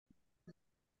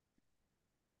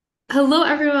Hello,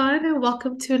 everyone, and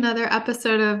welcome to another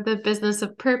episode of the Business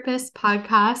of Purpose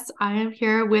podcast. I am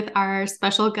here with our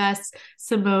special guest,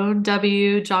 Simone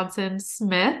W. Johnson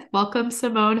Smith. Welcome,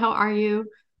 Simone. How are you?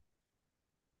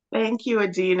 Thank you,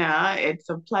 Adina. It's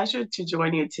a pleasure to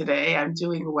join you today. I'm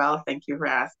doing well. Thank you for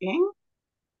asking.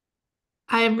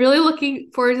 I am really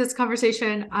looking forward to this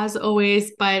conversation as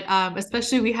always, but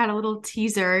especially we had a little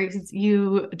teaser.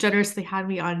 You generously had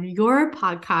me on your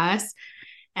podcast.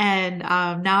 And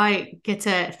now I get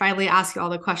to finally ask you all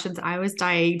the questions I was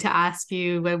dying to ask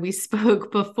you when we spoke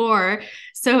before.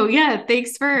 So, yeah,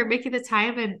 thanks for making the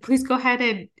time. And please go ahead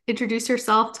and introduce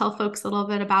yourself, tell folks a little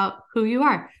bit about who you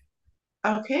are.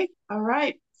 Okay, all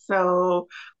right. So,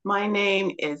 my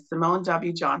name is Simone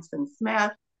W. Johnson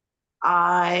Smith.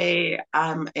 I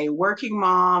am a working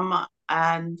mom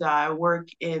and I work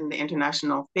in the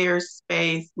international affairs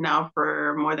space now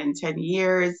for more than 10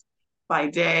 years by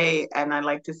day, and I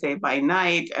like to say by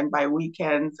night and by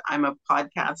weekends. I'm a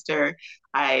podcaster.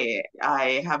 I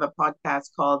have a podcast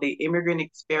called The Immigrant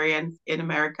Experience in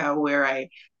America, where I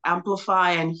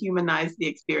amplify and humanize the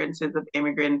experiences of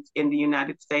immigrants in the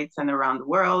United States and around the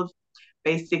world.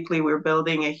 Basically, we're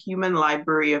building a human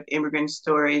library of immigrant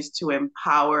stories to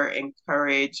empower,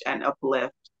 encourage, and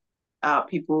uplift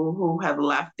people who have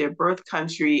left their birth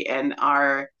country and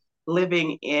are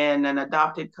living in an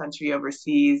adopted country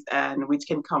overseas, and which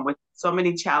can come with so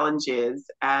many challenges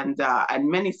and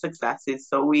many successes.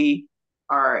 So we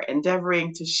are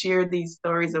endeavoring to share these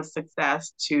stories of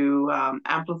success to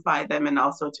amplify them and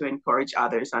also to encourage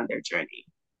others on their journey.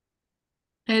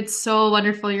 It's so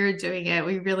wonderful you're doing it.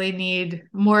 We really need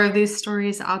more of these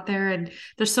stories out there. And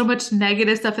there's so much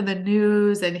negative stuff in the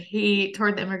news and hate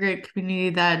toward the immigrant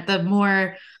community that the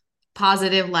more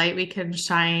positive light we can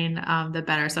shine, the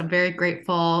better. So I'm very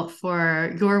grateful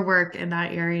for your work in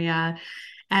that area.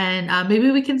 And maybe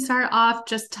we can start off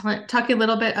just talking a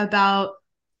little bit about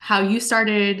how you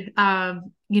started,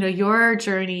 your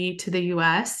journey to the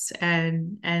U.S.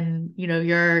 and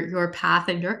your path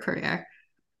and your career.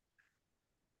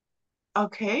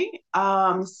 Okay,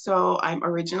 so I'm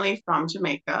originally from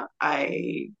Jamaica.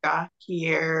 I got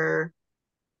here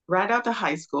right after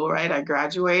high school, right? I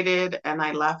graduated and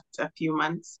I left a few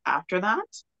months after that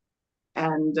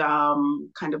and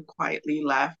kind of quietly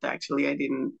left. Actually, I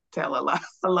didn't tell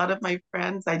a lot of my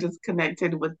friends. I just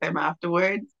connected with them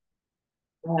afterwards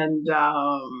and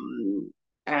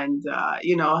had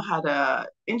a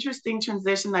interesting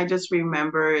transition. I just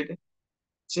remembered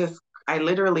just I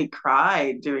literally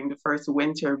cried during the first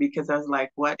winter because I was like,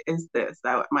 what is this?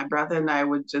 My brother and I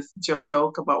would just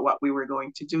joke about what we were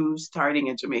going to do, starting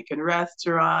a Jamaican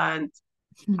restaurant.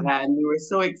 And we were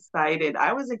so excited.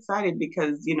 I was excited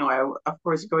because, of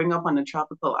course, growing up on a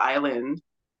tropical island,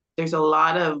 there's a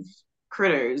lot of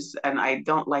critters, and I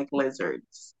don't like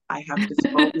lizards. I have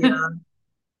dysphobia.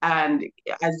 And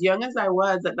as young as I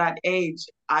was at that age,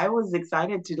 I was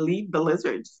excited to leave the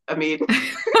lizards. I mean,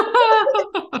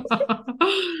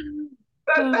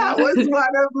 that was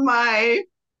one of my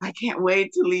I can't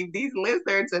wait to leave these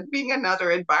lizards and being another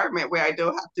environment where I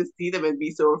don't have to see them and be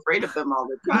so afraid of them all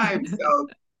the time. So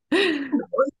that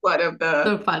was one of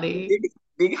So the funny.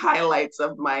 big highlights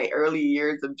of my early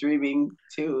years of dreaming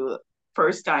to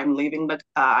first time leaving the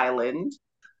island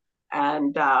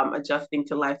and adjusting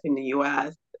to life in the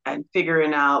US and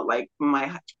figuring out like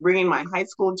my bringing my high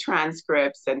school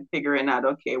transcripts and figuring out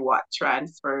okay what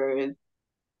transfers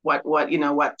what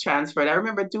transferred. I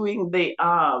remember doing the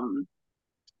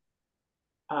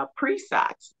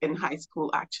pre-sats in high school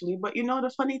actually, but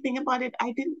the funny thing about it,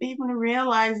 I didn't even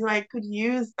realize that I could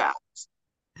use that.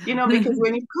 Because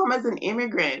when you come as an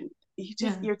immigrant,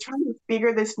 Yeah. you're trying to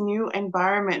figure this new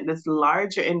environment, this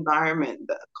larger environment,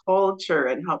 the culture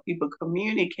and how people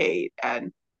communicate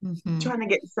and Hmm. trying to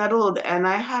get settled. And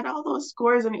I had all those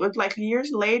scores, and it was like years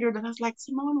later that I was like,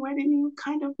 Simone, why didn't you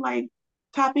kind of like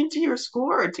tap into your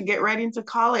score to get right into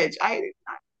college? I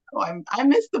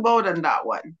missed the boat on that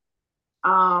one.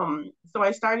 So I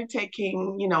started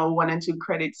taking, one and two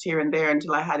credits here and there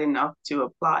until I had enough to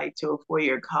apply to a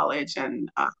 4-year college and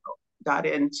got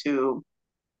into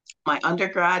my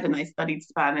undergrad and I studied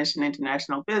Spanish and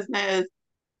international business.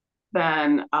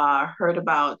 Then heard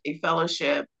about a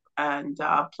fellowship and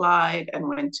applied and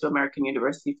went to American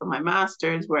University for my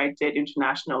master's, where I did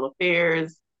international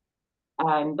affairs,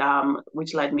 and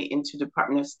which led me into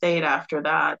Department of State after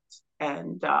that.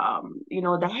 And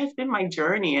that has been my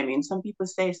journey. I mean, some people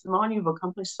say, Simone, you've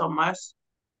accomplished so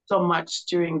much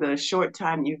during the short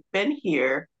time you've been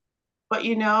here. But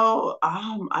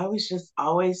I was just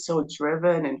always so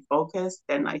driven and focused,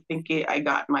 and I think I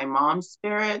got my mom's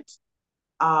spirit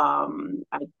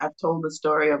I've told the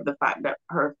story of the fact that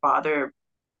her father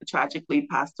tragically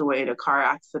passed away in a car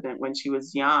accident when she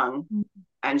was young,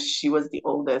 and she was the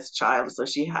oldest child, so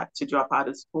she had to drop out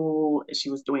of school. She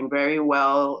was doing very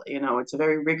well. You know, it's a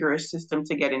very rigorous system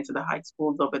to get into the high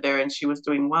schools over there, and she was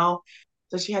doing well.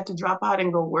 So she had to drop out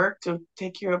and go work to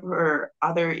take care of her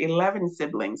other 11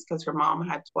 siblings because her mom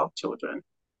had 12 children.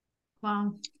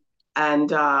 Wow.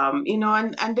 And you know,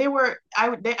 and they were I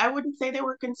wouldn't say they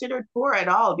were considered poor at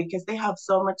all because they have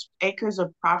so much acres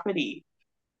of property.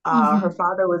 Her Hmm.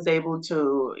 father was able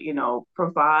to, you know,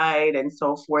 provide and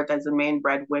so forth as the main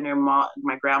breadwinner.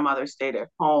 My grandmother stayed at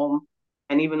home.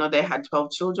 And even though they had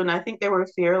 12 children, I think they were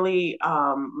fairly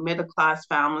middle class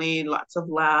family, lots of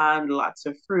land, lots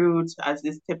of fruits, as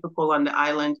is typical on the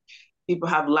island. People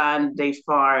have land, they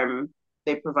farm,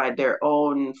 they provide their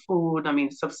own food. I mean,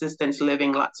 subsistence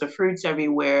living, lots of fruits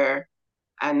everywhere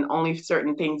and only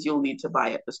certain things you'll need to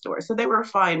buy at the store. So they were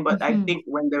fine, but I Hmm. think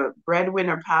when the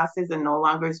breadwinner passes and no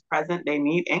longer is present, they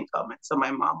need income. And so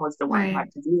my mom was the one who had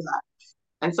Right. to do that.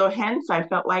 And so hence I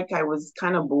felt like I was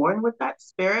kind of born with that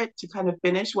spirit to kind of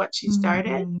finish what she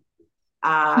started. Hmm. Hmm.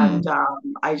 And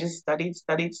I just studied,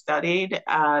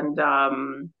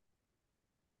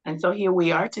 and so here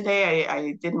we are today.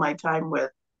 I did my time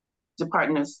with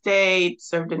Department of State,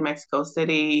 served in Mexico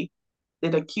City,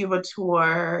 did a Cuba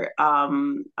tour,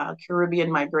 a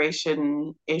Caribbean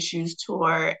migration issues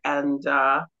tour, and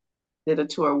did a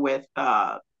tour with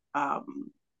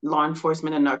um, law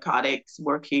enforcement and narcotics,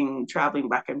 traveling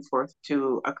back and forth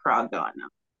to Accra, Ghana.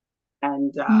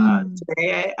 And Hmm.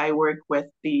 today I work with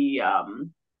in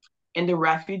the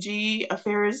refugee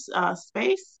affairs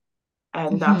space,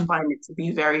 and Hmm. find it to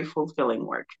be very fulfilling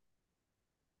work.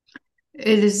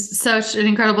 It is such an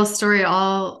incredible story,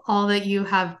 all that you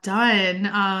have done,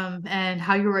 and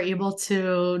how you were able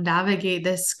to navigate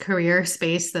this career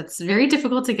space that's very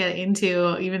difficult to get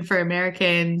into, even for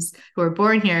Americans who are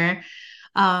born here.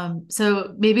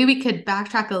 So maybe we could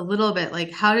backtrack a little bit.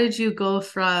 Like, how did you go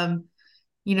from,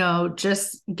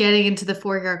 just getting into the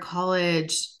 4 year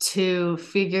college to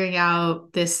figuring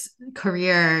out this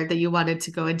career that you wanted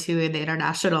to go into in the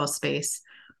international space?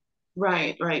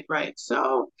 Right.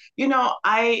 So, you know,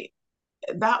 I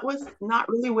that was not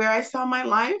really where I saw my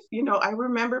life. You know, I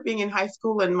remember being in high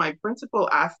school and my principal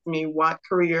asked me what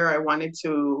career I wanted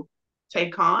to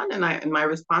take on, and my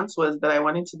response was that I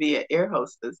wanted to be an air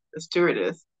hostess, a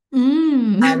stewardess.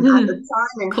 And at the Mm.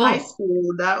 time in high Cool.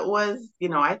 school, that was, you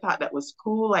know, I thought that was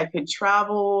cool. I could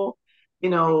travel,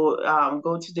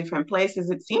 go to different places.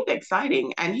 It seemed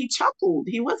exciting. And he chuckled.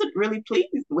 He wasn't really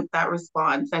pleased with that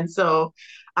response. And so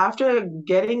after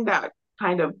getting that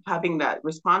kind of having that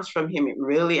response from him, it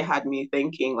really had me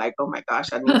thinking like, oh my gosh,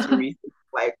 I need to rethink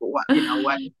like what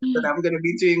that I'm going to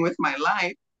be doing with my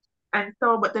life. And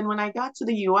so, but then when I got to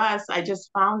the US, I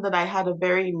just found that I had a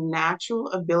very natural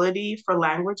ability for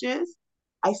languages.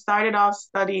 I started off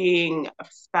studying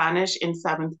Spanish in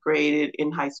seventh grade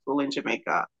in high school in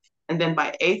Jamaica. And then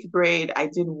by eighth grade, I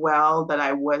did well that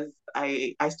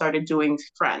I started doing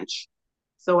French.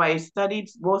 So I studied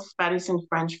both Spanish and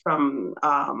French from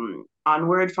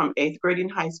onward from eighth grade in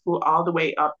high school all the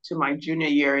way up to my junior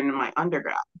year in my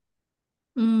undergrad.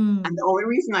 And Mm. the only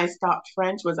reason I stopped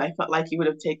French was I felt like it would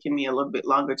have taken me a little bit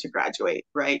longer to graduate,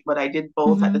 right? But I did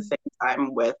both at the Hmm. same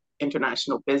time with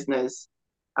international business.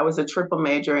 I was a triple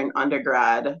major in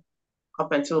undergrad.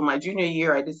 Up until my junior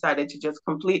year, I decided to just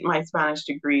complete my Spanish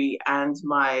degree and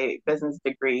my business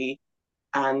degree.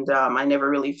 And I never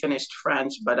really finished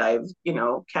French, but I've,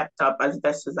 kept up as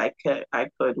best as I could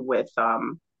with,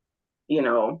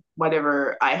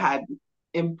 whatever I had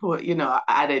input,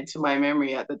 added to my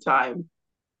memory at the time.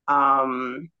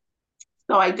 Um,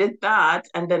 so I did that,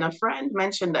 and then a friend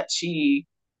mentioned that she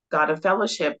got a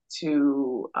fellowship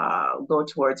to go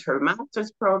towards her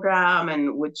master's program,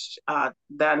 and which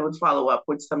then would follow up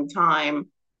with some time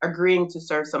agreeing to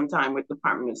serve some time with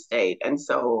Department of State. And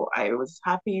so I was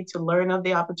happy to learn of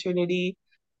the opportunity.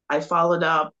 I followed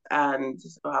up and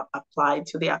applied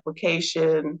to the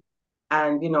application.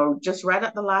 And, just right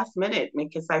at the last minute,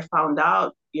 because I found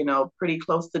out, pretty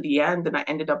close to the end, and I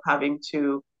ended up having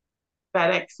to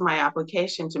FedEx my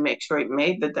application to make sure it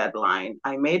made the deadline.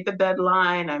 I made the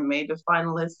deadline. I made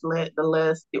the the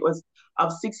list. It was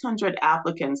of 600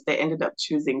 applicants. They ended up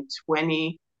choosing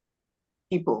 20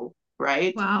 people,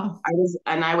 right? Wow.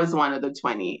 I was one of the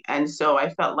 20. And so I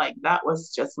felt like that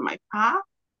was just my path.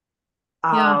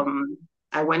 Yeah. Um,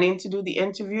 I went in to do the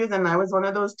interviews and I was one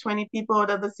of those 20 people out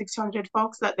of the 600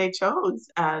 folks that they chose.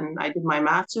 And I did my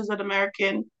master's at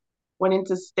American, went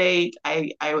into state.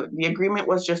 The agreement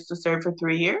was just to serve for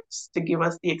 3 years to give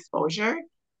us the exposure.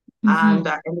 And Hmm.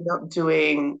 I ended up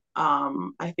doing,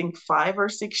 I think, 5 or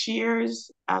 6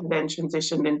 years, and then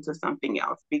transitioned into something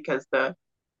else because the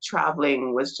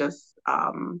traveling was just,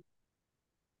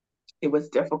 it was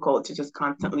difficult to just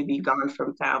constantly be gone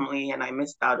from family, and I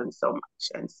missed out on so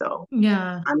much. And so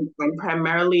Yeah. I'm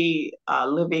primarily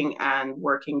living and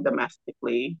working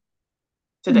domestically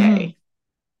Hmm. today.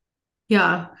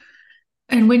 Yeah.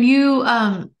 And when you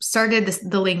started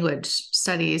the language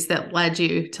studies that led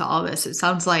you to all this, it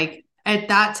sounds like at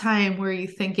that time were you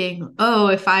thinking, oh,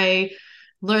 if I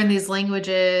learn these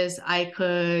languages, I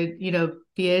could,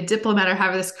 be a diplomat or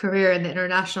have this career in the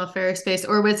international affairs space,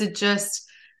 or was it just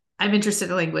I'm interested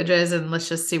in languages and let's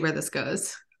just see where this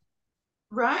goes?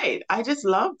 Right. I just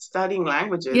loved studying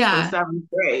languages from Yeah. seventh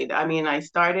grade. I mean, I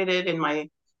started it in my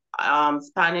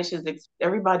Spanish is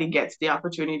everybody gets the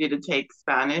opportunity to take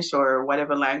Spanish or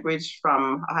whatever language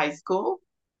from high school.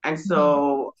 And Mhm.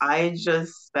 so I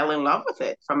just fell in love with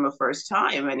it from the first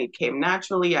time, and it came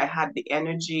naturally. I had the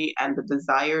energy and the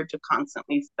desire to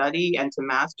constantly study and to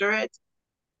master it.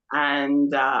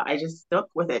 And I just stuck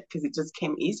with it because it just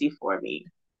came easy for me.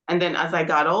 And then as I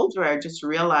got older, I just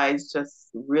realized just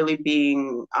really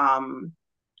being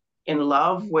in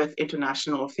love with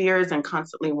international affairs and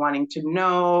constantly wanting to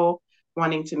know,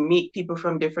 wanting to meet people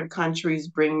from different countries,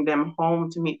 bring them home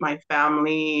to meet my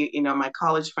family. You know, my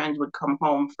college friends would come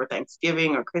home for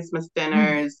Thanksgiving or Christmas Mm.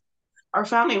 dinners. Our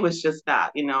family was just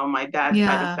that, you know, my dad's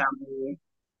side of Yeah. family,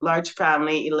 large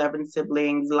family, 11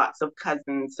 siblings, lots of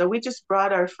cousins. So we just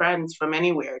brought our friends from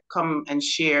anywhere, come and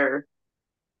share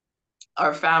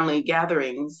our family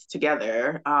gatherings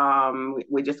together.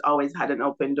 We just always had an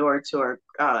open door to our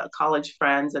college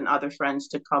friends and other friends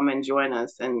to come and join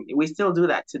us. And we still do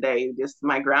that today. Just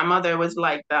my grandmother was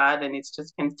like that, and it's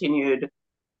just continued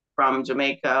from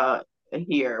Jamaica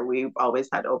here. We've always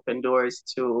had open doors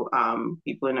to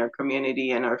people in our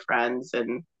community and our friends.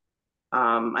 And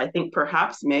I think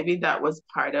perhaps maybe that was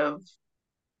part of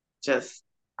just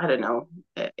I don't know.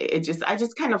 I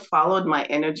just kind of followed my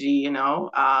energy, and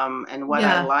what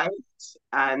I Yeah. liked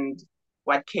and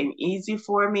what came easy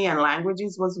for me. And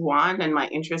languages was one, and my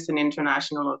interest in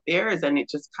international affairs, and it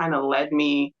just kind of led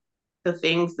me to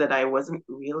things that I wasn't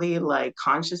really like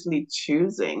consciously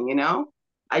choosing.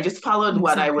 I just followed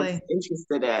what I was Exactly.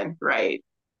 interested in, right?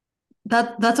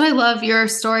 That's why I love your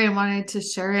story and wanted to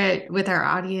share it with our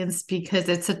audience because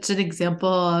it's such an example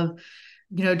of,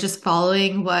 just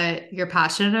following what you're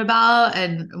passionate about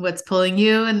and what's pulling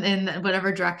you in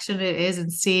whatever direction it is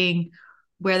and seeing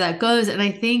where that goes. And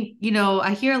I think,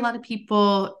 I hear a lot of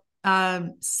people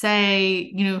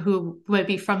say, who might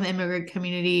be from the immigrant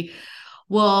community,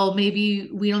 well, maybe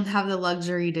we don't have the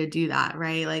luxury to do that,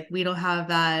 right? Like we don't have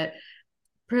that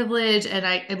privilege. And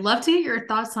I'd love to get your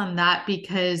thoughts on that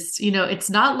because, it's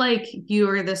not like you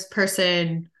are this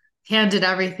person handed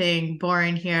everything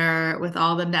born here with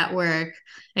all the network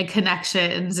and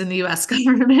connections in the US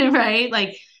government, right?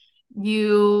 Like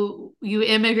you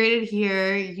immigrated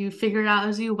here, you figured it out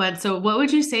as you went. So what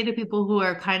would you say to people who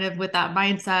are kind of with that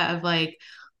mindset of like,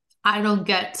 I don't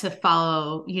get to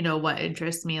follow, what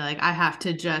interests me. Like I have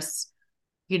to just,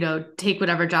 take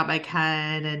whatever job I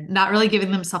can and not really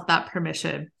giving themselves that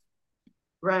permission.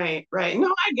 Right, right. No,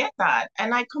 I get that.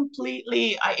 And I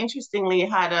interestingly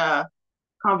had a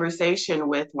conversation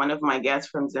with one of my guests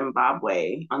from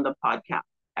Zimbabwe on the podcast,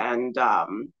 and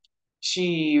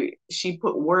she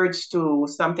put words to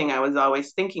something I was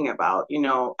always thinking about.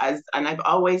 And I've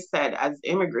always said, as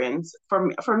immigrants,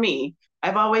 for me,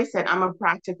 I've always said I'm a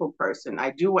practical person.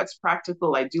 I do what's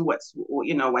practical. I do what's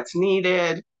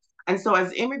needed. And so,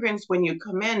 as immigrants, when you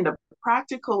come in, the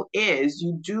practical is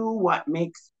you do what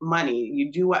makes money.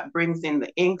 You do what brings in the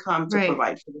income to Right.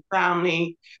 provide for the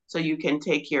family so you can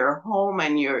take care of home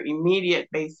and your immediate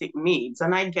basic needs.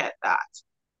 And I get that.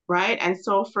 Right. And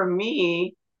so for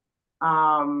me,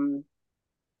 um,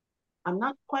 I'm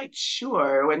not quite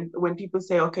sure when people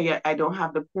say, okay, I don't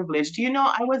have the privilege. Do you know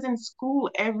I was in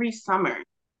school every summer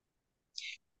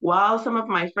while some of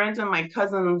my friends and my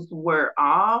cousins were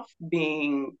off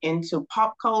being into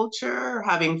pop culture,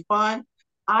 having fun?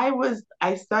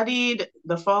 I studied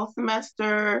the fall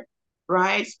semester,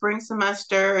 right? Spring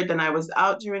semester. Then I was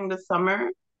out during the summer.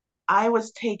 I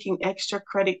was taking extra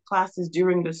credit classes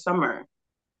during the summer,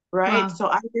 right? Wow.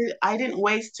 So I didn't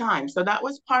waste time. So that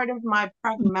was part of my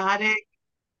pragmatic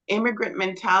immigrant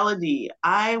mentality.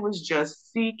 I was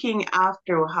just seeking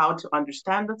after how to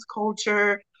understand this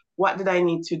culture. What did I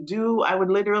need to do? I would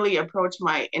literally approach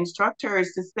my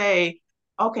instructors to say,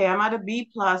 okay, I'm at a B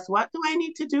plus. What do I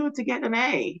need to do to get an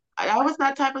A? I was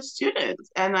that type of student.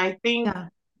 And I think Yeah.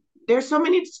 there's so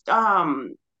many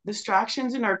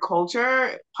distractions in our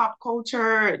culture, pop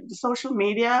culture, social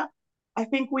media, I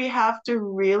think we have to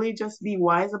really just be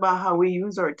wise about how we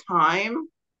use our time.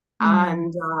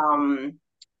 Mm.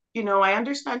 And I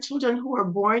understand children who are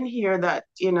born here that,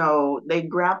 they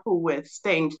grapple with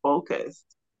staying focused.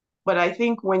 But I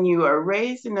think when you are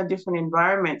raised in a different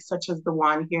environment, such as the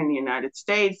one here in the United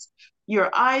States, your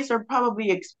eyes are probably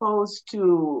exposed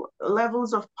to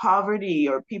levels of poverty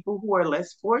or people who are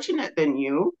less fortunate than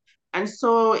you. And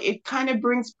so it kind of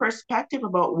brings perspective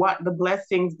about what the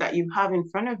blessings that you have in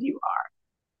front of you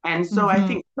are. And so I Hmm.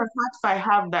 think perhaps I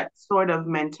have that sort of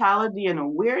mentality and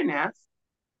awareness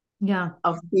Yeah.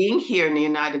 of being here in the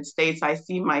United States. I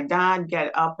see my dad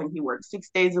get up and he works 6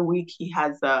 days a week. He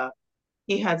has a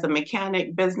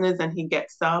mechanic business and he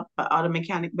gets up, auto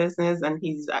mechanic business, and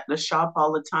he's at the shop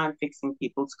all the time fixing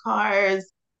people's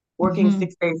cars, working Hmm.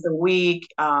 6 days a week.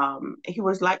 He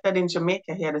was like that in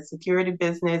Jamaica. He had a security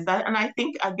business. And I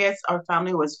guess our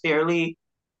family was fairly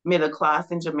middle class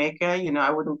in Jamaica.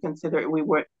 I wouldn't consider it, we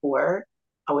weren't poor.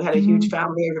 We had a huge Hmm.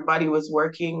 family. Everybody was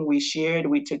working. We shared,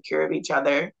 we took care of each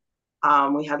other.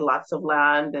 We had lots of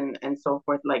land and so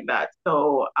forth like that.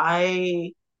 So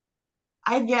I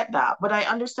get that, but I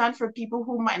understand for people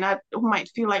who might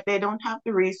feel like they don't have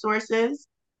the resources,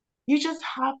 you just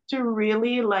have to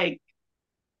really like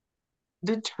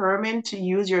determine to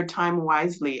use your time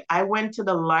wisely. I went to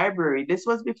the library. This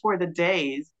was before the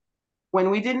days when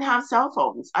we didn't have cell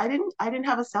phones. I didn't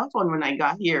have a cell phone when I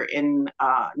got here in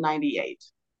 98,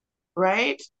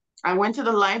 right? I went to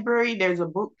the library. There's a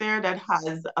book there that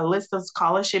has a list of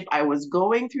scholarship. I was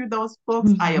going through those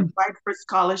books. I applied for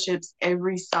scholarships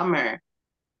every summer.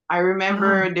 I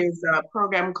remember Wow. there's a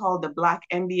program called the Black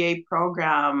MBA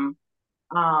program.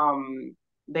 Um,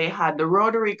 they had the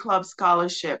Rotary Club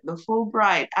scholarship, the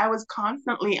Fulbright. I was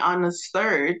constantly on a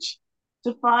search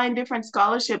to find different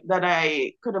scholarship that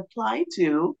I could apply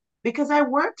to because I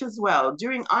worked as well.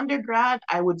 During undergrad,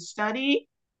 I would study.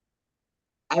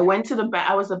 I went to the bank.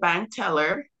 I was a bank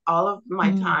teller all of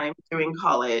my Mm. time during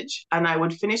college, and I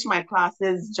would finish my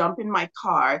classes, jump in my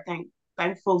car.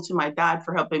 Thankful to my dad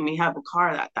for helping me have a car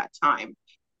at that time.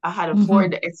 I had a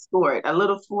Ford Hmm. Escort, a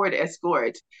little Ford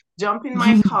Escort. Jump in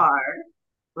my car,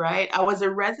 right? I was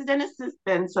a resident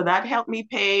assistant, so that helped me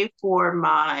pay for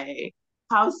my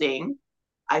housing.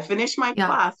 I finished my Yeah.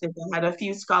 classes. I had a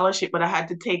few scholarship, but I had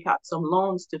to take out some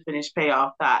loans to finish pay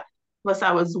off that. Plus,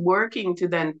 I was working to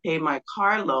then pay my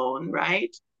car loan,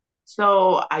 right?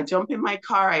 So I jumped in my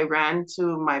car. I ran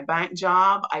to my bank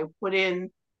job. I put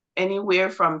in anywhere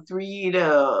from 3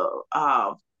 to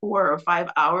 4 or 5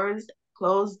 hours.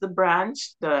 Closed the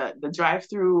branch, the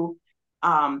drive-through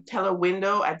teller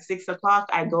window at 6 o'clock.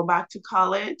 I go back to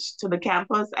college to the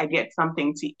campus. I get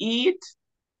something to eat.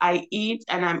 I eat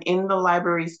and I'm in the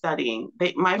library studying.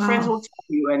 My friends Wow. will tell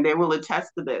you, and they will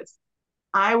attest to this.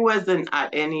 I wasn't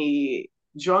at any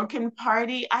drunken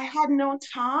party. I had no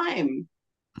time.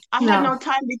 I had Yeah. no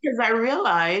time because I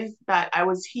realized that I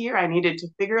was here. I needed to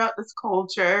figure out this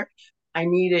culture. I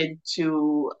needed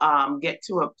to get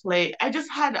to a place. I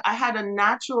had a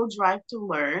natural drive to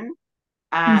learn,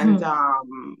 and Hmm.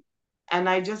 um, and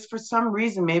I just for some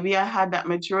reason maybe I had that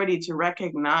maturity to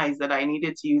recognize that I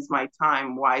needed to use my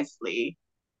time wisely,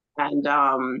 and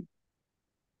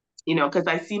because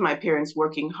I see my parents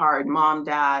working hard, mom,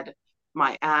 dad,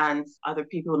 my aunts, other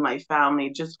people in my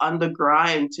family, just on the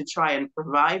grind to try and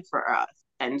provide for us.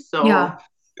 And so Yeah.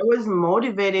 I was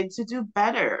motivated to do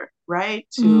better, right?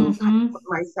 To kind Hmm. of put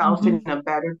myself in Hmm. a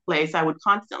better place. I would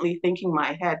constantly think in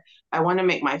my head, I want to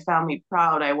make my family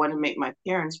proud. I want to make my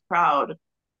parents proud.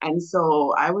 And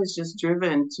so I was just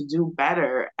driven to do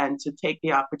better and to take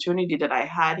the opportunity that I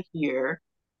had here.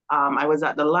 I was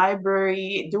at the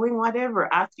library doing whatever,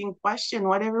 asking questions,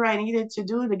 whatever I needed to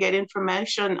do to get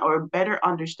information or better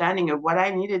understanding of what I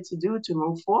needed to do to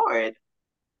move forward.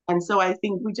 And so I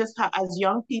think we just have, as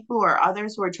young people or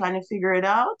others who are trying to figure it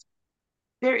out,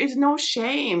 there is no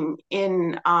shame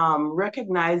in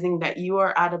recognizing that you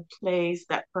are at a place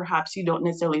that perhaps you don't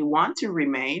necessarily want to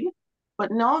remain,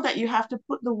 but know that you have to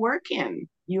put the work in.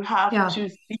 Yeah.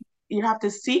 You have to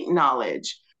seek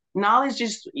knowledge. Knowledge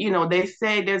is, they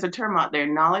say there's a term out there,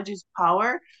 knowledge is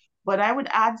power. But I would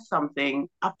add something.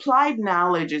 Applied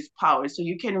knowledge is power. So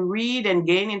you can read and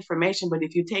gain information, but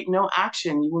if you take no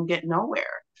action, you will get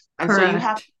nowhere. And so you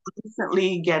have Correct. to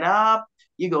constantly get up,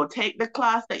 you go take the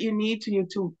class that you need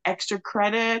to extra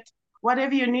credit,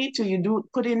 whatever you need to, you do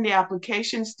put in the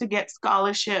applications to get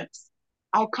scholarships.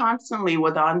 I constantly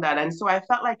was on that. And so I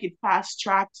felt like it fast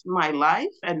tracked my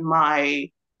life and my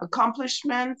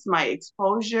accomplishments, my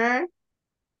exposure.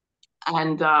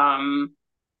 And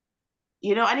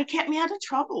and it kept me out of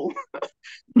trouble.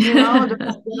 The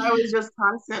fact that I was just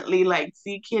constantly like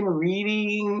seeking,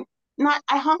 reading. Not,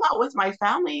 I hung out with my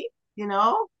family,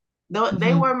 though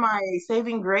they Hmm. were my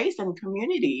saving grace and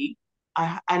community,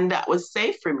 and that was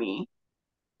safe for me.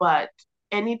 But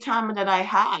anytime that I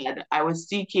had, I was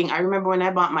seeking. I remember when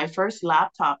I bought my first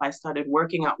laptop, I started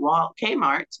working at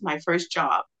Kmart, my first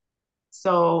job.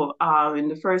 So in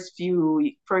the first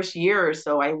year or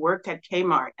so, I worked at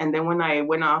Kmart, and then when I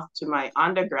went off to my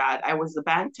undergrad, I was a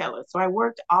bank teller. So I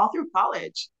worked all through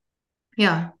college.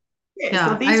 Yeah. Yeah,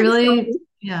 so Yeah. I these are some of really, the,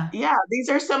 yeah, yeah, these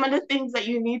are some of the things that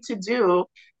you need to do,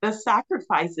 the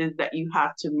sacrifices that you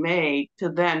have to make to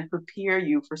then prepare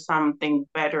you for something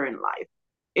better in life.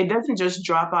 It doesn't just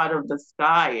drop out of the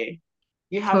sky.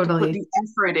 You have to put totally. the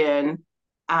effort in.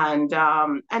 And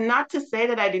not to say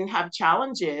that I didn't have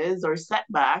challenges or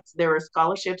setbacks. There were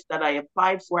scholarships that I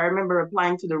applied for. I remember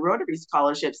applying to the Rotary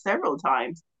Scholarship several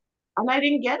times and I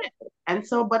didn't get it. And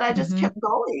so, but I just Hmm. kept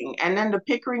going. And then the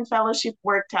Pickering Fellowship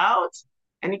worked out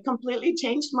and it completely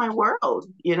changed my world.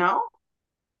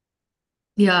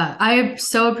 Yeah, I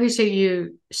so appreciate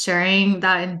you sharing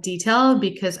that in detail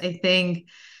because I think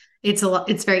it's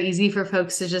very easy for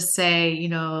folks to just say,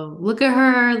 look at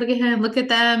her, look at him, look at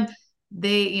them.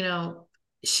 They,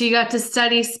 she got to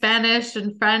study Spanish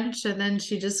and French and then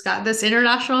she just got this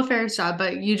international affairs job,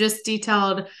 but you just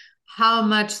detailed how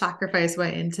much sacrifice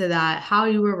went into that, how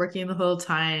you were working the whole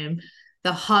time,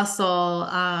 the hustle.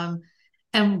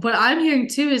 And what I'm hearing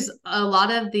too is a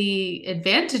lot of the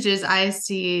advantages I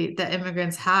see that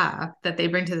immigrants have that they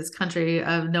bring to this country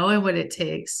of knowing what it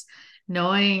takes,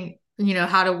 knowing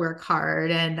how to work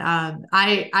hard. And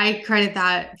I credit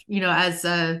that as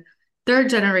a third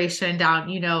generation down,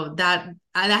 that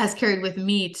has carried with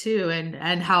me too,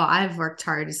 and how I've worked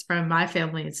hard is from my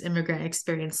family's immigrant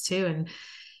experience too. And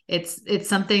it's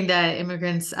something that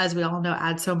immigrants, as we all know,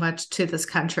 add so much to this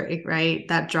country, right?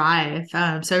 That drive.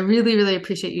 So I really, really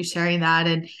appreciate you sharing that.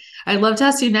 And I'd love to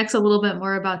ask you next a little bit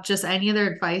more about just any other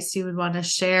advice you would want to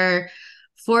share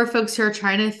for folks who are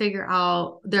trying to figure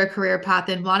out their career path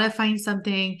and want to find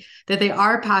something that they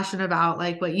are passionate about,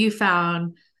 like what you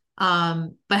found,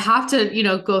 but have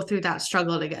to, go through that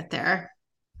struggle to get there.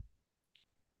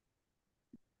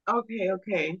 Okay,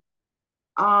 okay.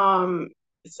 Um,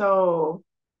 so,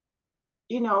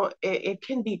 it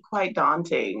can be quite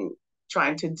daunting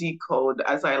trying to decode,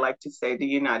 as I like to say, the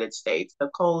United States, the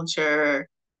culture,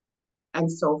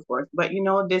 and so forth. But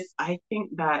I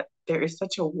think that there is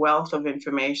such a wealth of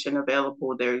information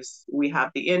available. We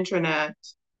have the internet,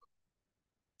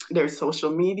 there's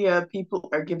social media. People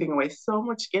are giving away so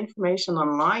much information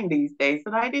online these days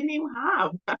that I didn't even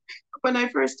have when I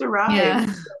first arrived. Yeah.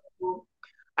 So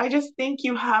I just think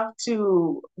you have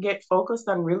to get focused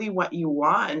on really what you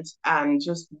want and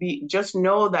just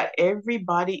know that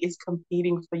everybody is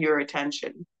competing for your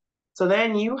attention. So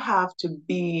then you have to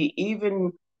be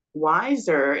even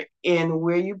wiser in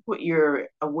where you put your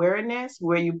awareness,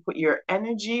 where you put your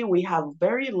energy. We have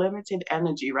very limited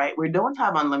energy, right? We don't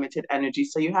have unlimited energy.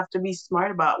 So you have to be smart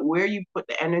about where you put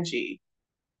the energy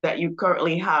that you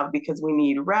currently have because we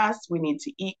need rest, we need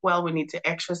to eat well, we need to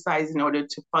exercise in order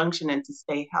to function and to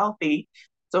stay healthy.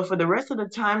 So for the rest of the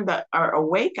time that are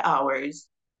awake hours,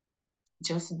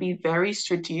 just be very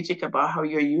strategic about how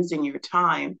you're using your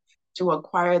time to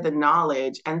acquire the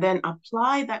knowledge and then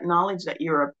apply that knowledge that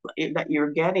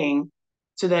you're getting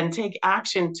to then take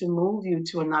action to move you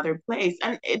to another place.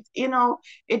 And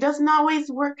it doesn't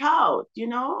always work out. You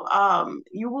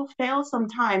will fail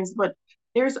sometimes, but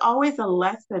there's always a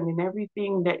lesson in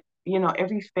everything that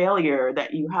every failure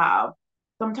that you have.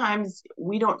 Sometimes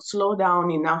we don't slow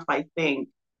down enough, I think,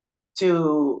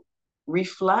 to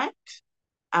reflect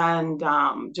and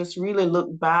just really look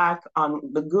back on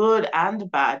the good and the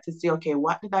bad to see, okay,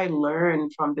 what did I learn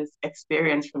from this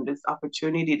experience, from this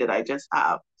opportunity that I just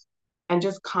have? And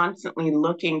just constantly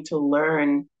looking to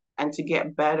learn and to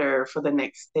get better for the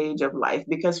next stage of life.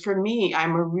 Because for me,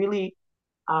 I'm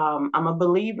a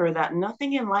believer that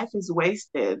nothing in life is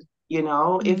wasted.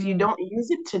 If you Mm, don't use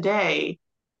it today,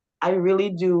 I really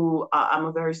do. I'm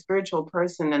a very spiritual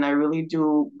person, and I really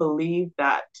do believe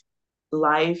that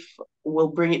life will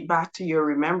bring it back to your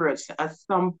remembrance at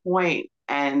some point,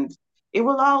 and it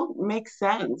will all make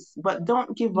sense. But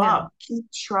don't give yeah. up. Keep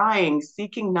trying,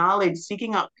 seeking knowledge,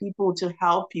 seeking out people to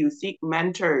help you, seek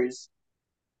mentors.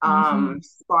 Hmm.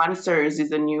 Sponsors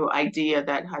is a new idea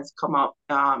that has come up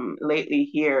lately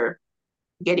here,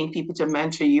 getting people to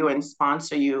mentor you and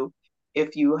sponsor you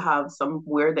if you have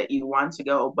somewhere that you want to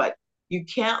go. But you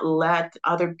can't let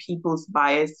other people's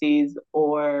biases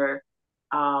or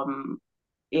um,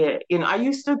 I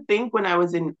used to think when I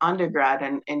was in undergrad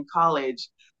and in college,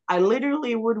 I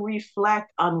literally would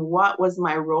reflect on what was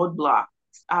my roadblocks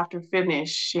after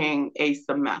finishing a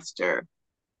semester.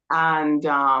 And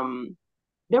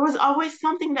there was always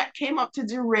something that came up to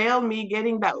derail me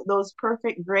getting those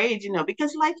perfect grades,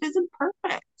 because life isn't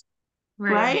perfect,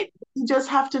 Right. right? You just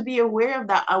have to be aware of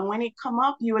that. And when it come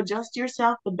up, you adjust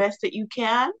yourself the best that you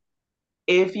can.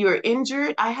 If you're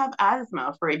injured, I have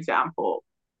asthma, for example,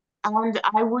 and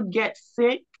I would get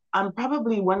sick. I'm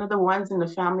probably one of the ones in the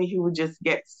family who would just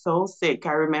get so sick.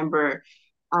 I remember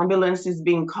ambulances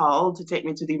being called to take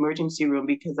me to the emergency room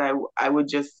because I would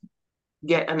just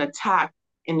get an attack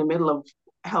in the middle of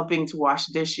helping to wash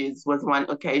dishes. Was one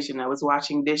occasion I was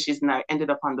washing dishes and I ended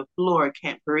up on the floor,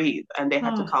 can't breathe, and they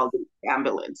had to Oh, call the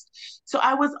ambulance. So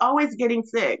I was always getting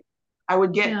sick. I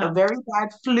would get a yeah. very bad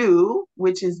flu,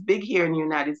 which is big here in the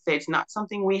United States, not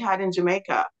something we had in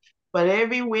Jamaica. But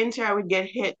every winter I would get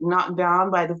hit, knocked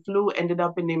down by the flu, ended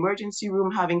up in the emergency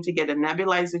room having to get a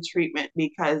nebulizer treatment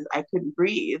because I couldn't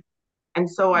breathe. And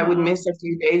so I would Wow. miss a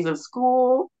few days of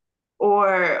school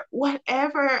or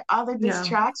whatever other Yeah.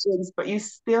 distractions, but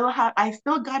I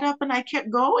still got up and I kept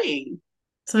going.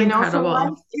 It's You know, so life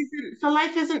incredible. isn't so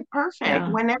life isn't perfect. Yeah.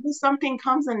 Whenever something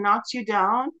comes and knocks you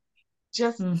down,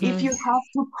 just if Hmm. you have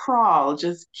to crawl,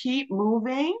 just keep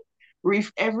moving.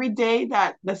 Every day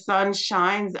that the sun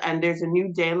shines and there's a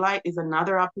new daylight is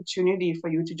another opportunity for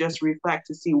you to just reflect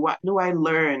to see what do I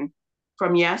learn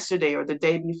from yesterday or the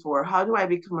day before? How do I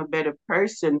become a better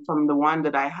person from the one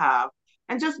that I have?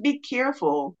 And just be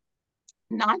careful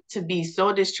not to be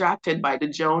so distracted by the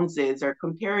Joneses or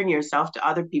comparing yourself to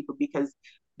other people because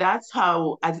that's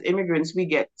how, as immigrants, we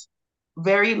get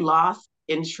very lost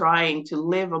in trying to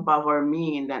live above our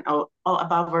means and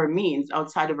above our means,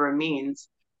 outside of our means,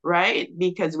 right?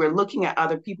 Because we're looking at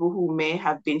other people who may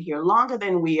have been here longer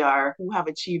than we are, who have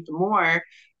achieved more,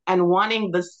 and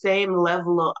wanting the same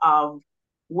level of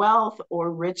wealth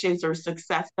or riches or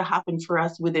success to happen for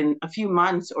us within a few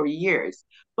months or years.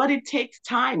 But it takes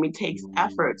time, it takes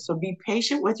effort. So be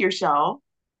patient with yourself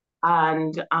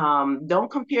and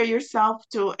don't compare yourself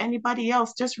to anybody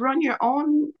else. Just run your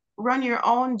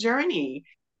own journey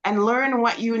and learn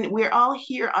what you. We're all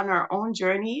here on our own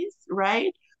journeys,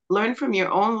 right? Learn from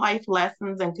your own life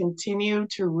lessons and continue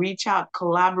to reach out,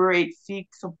 collaborate, seek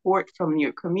support from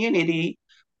your community,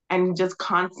 and just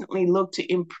constantly look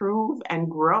to improve and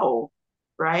grow,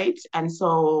 right? And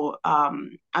so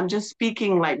I'm just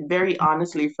speaking like very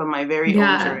honestly from my very own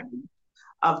Yeah, journey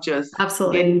of just getting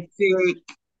absolutely. sick,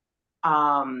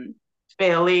 um,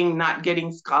 failing, not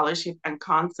getting scholarship, and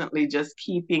constantly just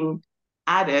keeping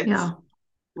at it, Yeah.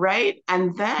 right?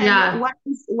 And then Yeah.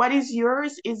 what is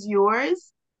yours is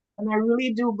yours. And I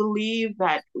really do believe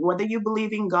that whether you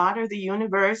believe in God or the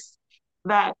universe,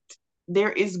 that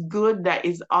there is good that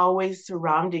is always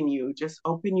surrounding you. Just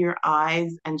open your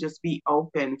eyes and just be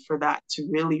open for that to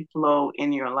really flow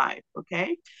in your life.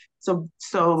 Okay. So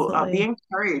be Absolutely.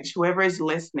 encouraged. Whoever is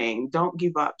listening, don't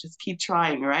give up. Just keep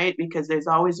trying, right? Because there's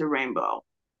always a rainbow.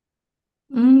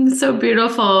 So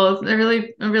beautiful.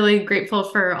 I'm really grateful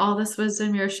for all this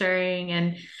wisdom you're sharing.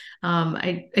 And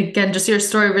I again, just your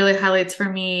story really highlights for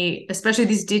me, especially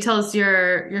these details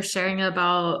you're sharing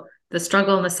about the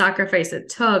struggle and the sacrifice it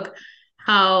took,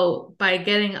 how by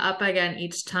getting up again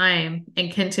each time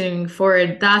and continuing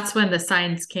forward, that's when the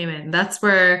signs came in. That's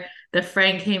where the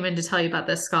friend came in to tell you about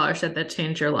this scholarship that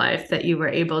changed your life, that you were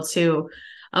able to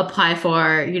apply for,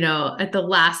 at the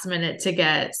last minute to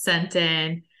get sent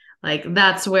in, like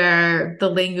that's where the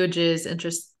languages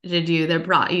interested you that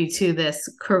brought you to this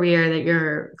career that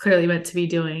you're clearly meant to be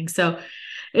doing. So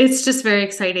it's just very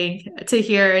exciting to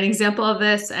hear an example of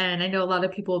this. And I know a lot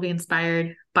of people will be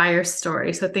inspired by your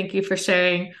story. So thank you for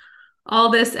sharing all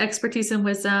this expertise and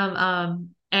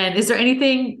wisdom. And is there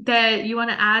anything that you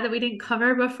want to add that we didn't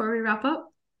cover before we wrap up?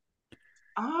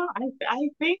 I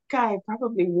think I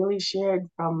probably really shared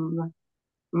from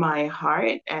my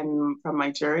heart and from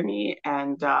my journey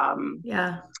and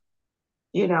Yeah.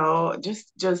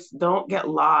 just don't get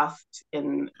lost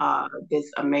in this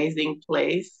amazing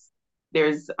place.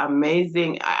 There's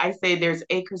amazing, I say there's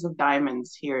acres of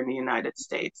diamonds here in the United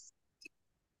States.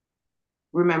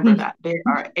 Remember that there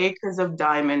are acres of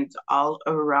diamonds all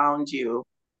around you,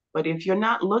 but if you're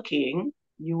not looking,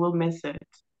 you will miss it.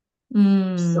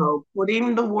 Mm, So put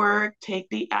in the work, take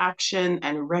the action,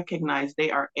 and recognize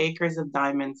they are acres of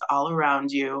diamonds all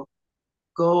around you.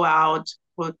 Go out,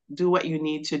 do what you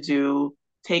need to do,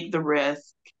 take the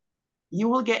risk. You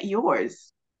will get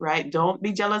yours, right? Don't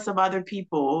be jealous of other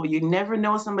people. You never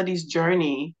know somebody's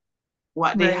journey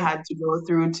what they Right. had to go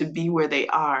through to be where they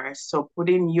are. So put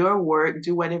in your work,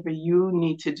 do whatever you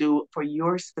need to do for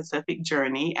your specific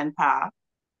journey and path,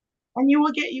 and you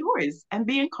will get yours and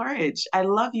be encouraged. I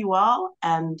love you all,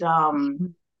 and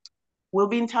we'll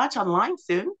be in touch online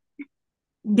soon.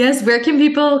 Yes, where can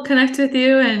people connect with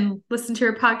you and listen to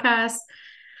your podcast?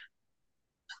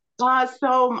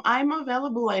 So I'm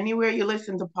available anywhere you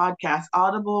listen to podcasts,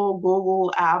 Audible,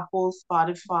 Google, Apple,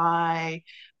 Spotify.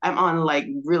 I'm on like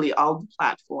really all the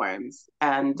platforms.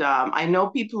 And I know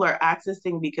people are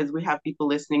accessing because we have people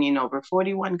listening in over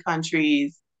 41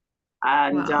 countries.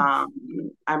 And Wow.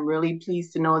 I'm really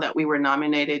pleased to know that we were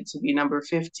nominated to be number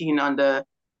 15 on the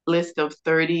list of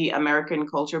 30 American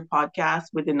culture podcasts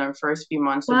within our first few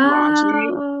months of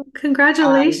launching. Wow. And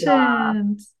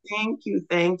Congratulations. thank you,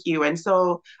 thank you. And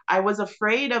so I was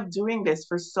afraid of doing this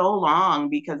for so long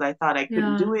because I thought I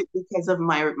couldn't Yeah. do it because of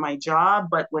my job.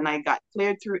 But when I got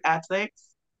cleared through ethics,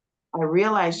 I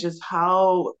realized just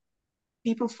how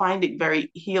people find it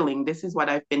very healing. This is what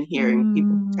I've been hearing.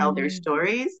 People tell their Mm.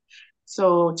 stories.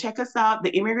 So check us out, the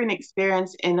immigrant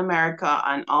experience in America,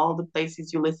 on all the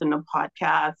places you listen to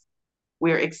podcasts.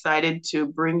 We're excited to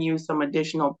bring you some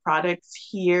additional products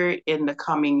here in the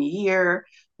coming year.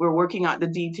 We're working out the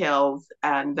details,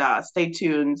 and stay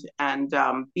tuned and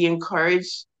be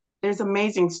encouraged. There's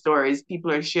amazing stories.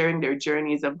 People are sharing their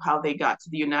journeys of how they got to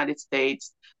the United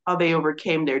States, how they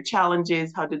overcame their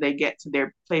challenges, how did they get to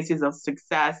their places of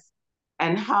success,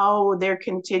 and how they're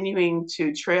continuing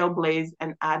to trailblaze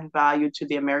and add value to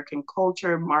the American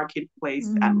culture, marketplace,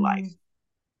 and life. Mm.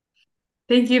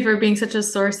 Thank you for being such a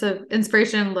source of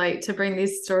inspiration and light to bring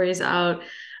these stories out.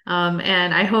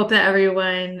 And I hope that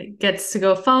everyone gets to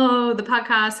go follow the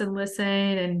podcast and listen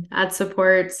and add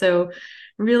support. So,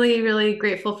 really, really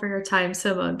grateful for your time,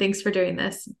 Simone. Thanks for doing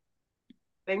this.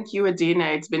 Thank you, Adina.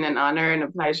 It's been an honor and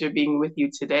a pleasure being with you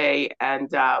today. And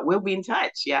we'll be in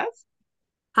touch. Yes.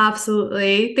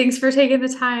 Absolutely. Thanks for taking the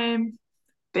time.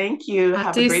 Thank you. Talk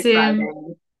Have to a you great soon.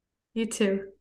 Friday. You too.